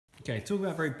Okay, talk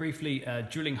about very briefly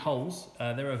drilling holes.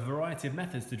 There are a variety of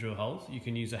methods to drill holes. You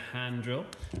can use a hand drill,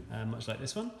 much like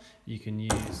this one. You can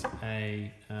use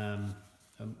a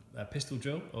pistol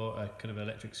drill or a kind of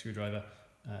electric screwdriver,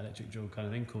 electric drill kind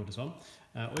of thing, cordless one.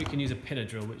 Or you can use a pillar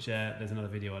drill, which there's another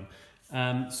video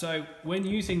on. So when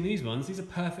using these ones, these are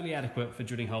perfectly adequate for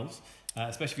drilling holes,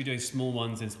 especially if you're doing small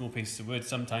ones in small pieces of wood.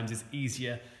 Sometimes it's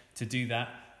easier to do that,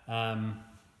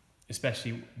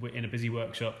 especially in a busy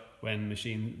workshop when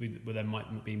where there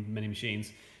might not be many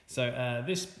machines. So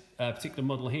this particular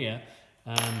model here,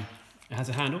 it has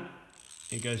a handle.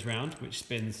 It goes round, which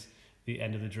spins the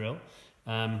end of the drill.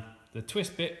 The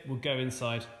twist bit will go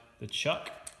inside the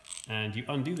chuck, and you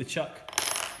undo the chuck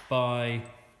by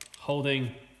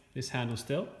holding this handle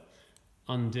still,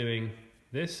 undoing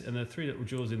this, and the three little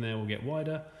jaws in there will get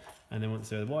wider, and then once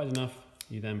they're wide enough,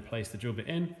 you then place the drill bit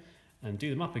in and do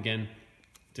them up again,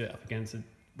 do it up again to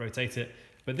rotate it.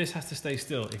 But this has to stay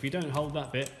still. If you don't hold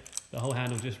that bit, the whole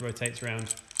handle just rotates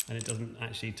around and it doesn't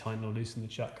actually tighten or loosen the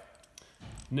chuck.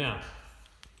 Now,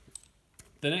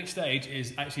 the next stage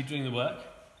is actually doing the work.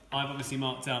 I've obviously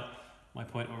marked out my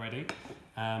point already.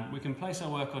 We can place our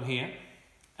work on here,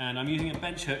 and I'm using a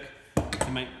bench hook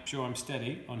to make sure I'm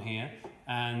steady on here.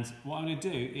 And what I'm going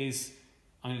to do is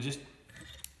I'm going to just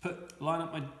line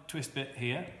up my twist bit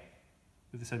here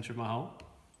with the centre of my hole.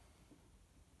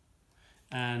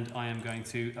 And I am going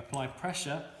to apply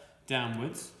pressure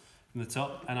downwards from the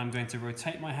top, and I'm going to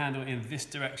rotate my handle in this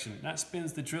direction. That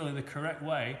spins the drill in the correct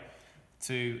way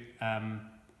to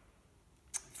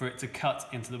for it to cut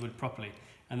into the wood properly.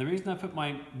 And the reason I put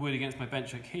my wood against my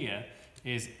bench hook here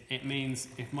is it means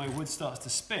if my wood starts to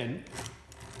spin,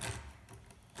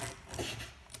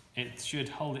 it should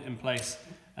hold it in place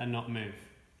and not move.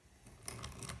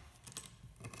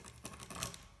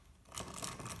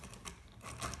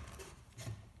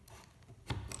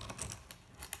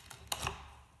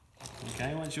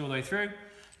 Okay, once you're all the way through,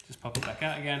 just pop it back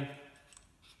out again,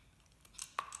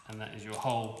 and that is your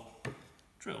hole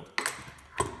drilled.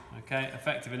 Okay,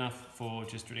 effective enough for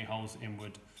just drilling holes in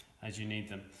wood as you need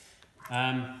them.